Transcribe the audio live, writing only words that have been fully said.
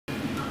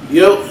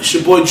Yo, it's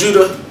your boy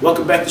Judah.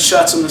 Welcome back to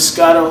Shots on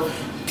Moscato.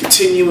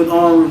 Continuing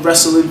on with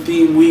Wrestling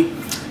Theme Week.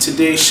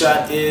 Today's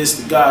shot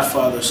is the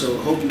Godfather. So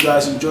hope you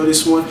guys enjoy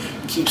this one.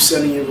 Keep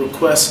sending your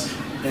requests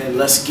and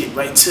let's get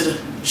right to the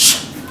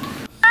shot.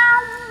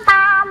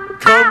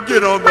 Come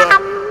get on that.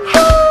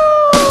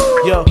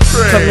 Yo,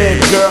 come in,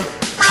 girl.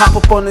 Hop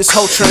up on this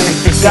whole train.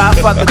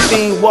 Godfather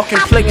theme, walking,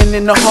 playing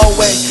in the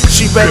hallway.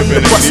 She ready to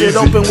bust it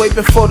open, way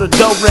before the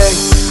door rang.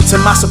 To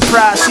my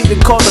surprise, she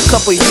done called a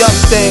couple young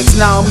things.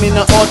 Now I'm in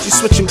the orgy,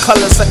 switching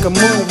colors like a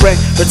moon ring.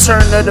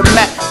 Return of the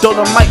Mac,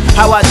 Dolomite,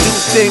 how I do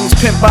things.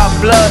 Pimp by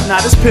blood,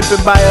 now this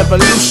pimping by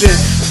evolution.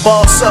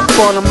 Boss up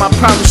on him, I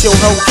promise your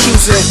whole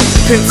choosing.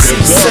 Pimp C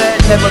said,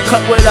 never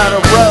cut without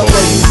a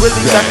rubber. You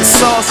really got the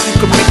sauce, you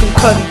can make them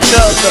cut each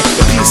other.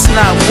 Peace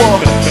not war,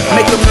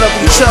 make them love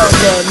each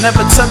other.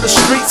 Never tell the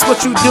streets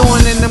what you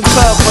doing in them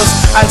covers.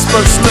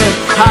 Iceberg Slim,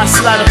 high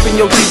slide up in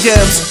your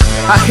DMs.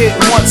 I hit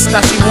once, now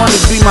she wanna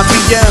be my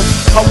BM.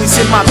 Always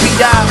in my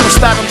BI, what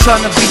style I'm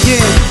trying to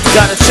begin.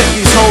 Gotta check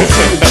these hoes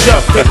from the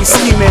jump, they be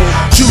scheming.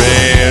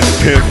 Man,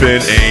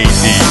 pimpin' ain't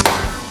deep.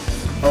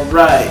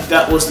 Alright,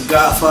 that was the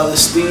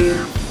Godfather's theme.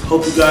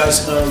 Hope you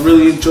guys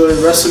really enjoyed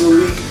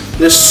Wrestling Week.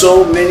 There's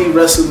so many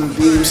wrestling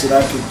themes that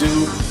I could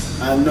do.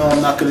 I know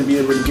I'm not going to be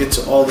able to get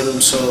to all of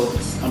them, so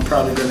I'm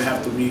probably going to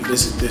have to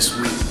revisit this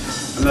week.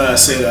 I know I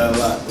say that a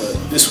lot, but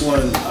this one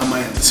I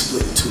might have to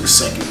split into a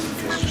second week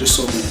because there's just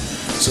so many.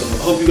 So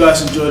I hope you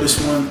guys enjoy this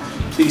one.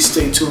 Please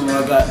stay tuned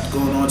what I got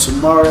going on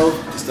tomorrow,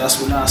 because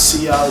that's when I'll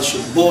see y'all. It's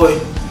your boy,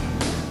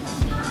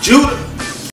 Judah.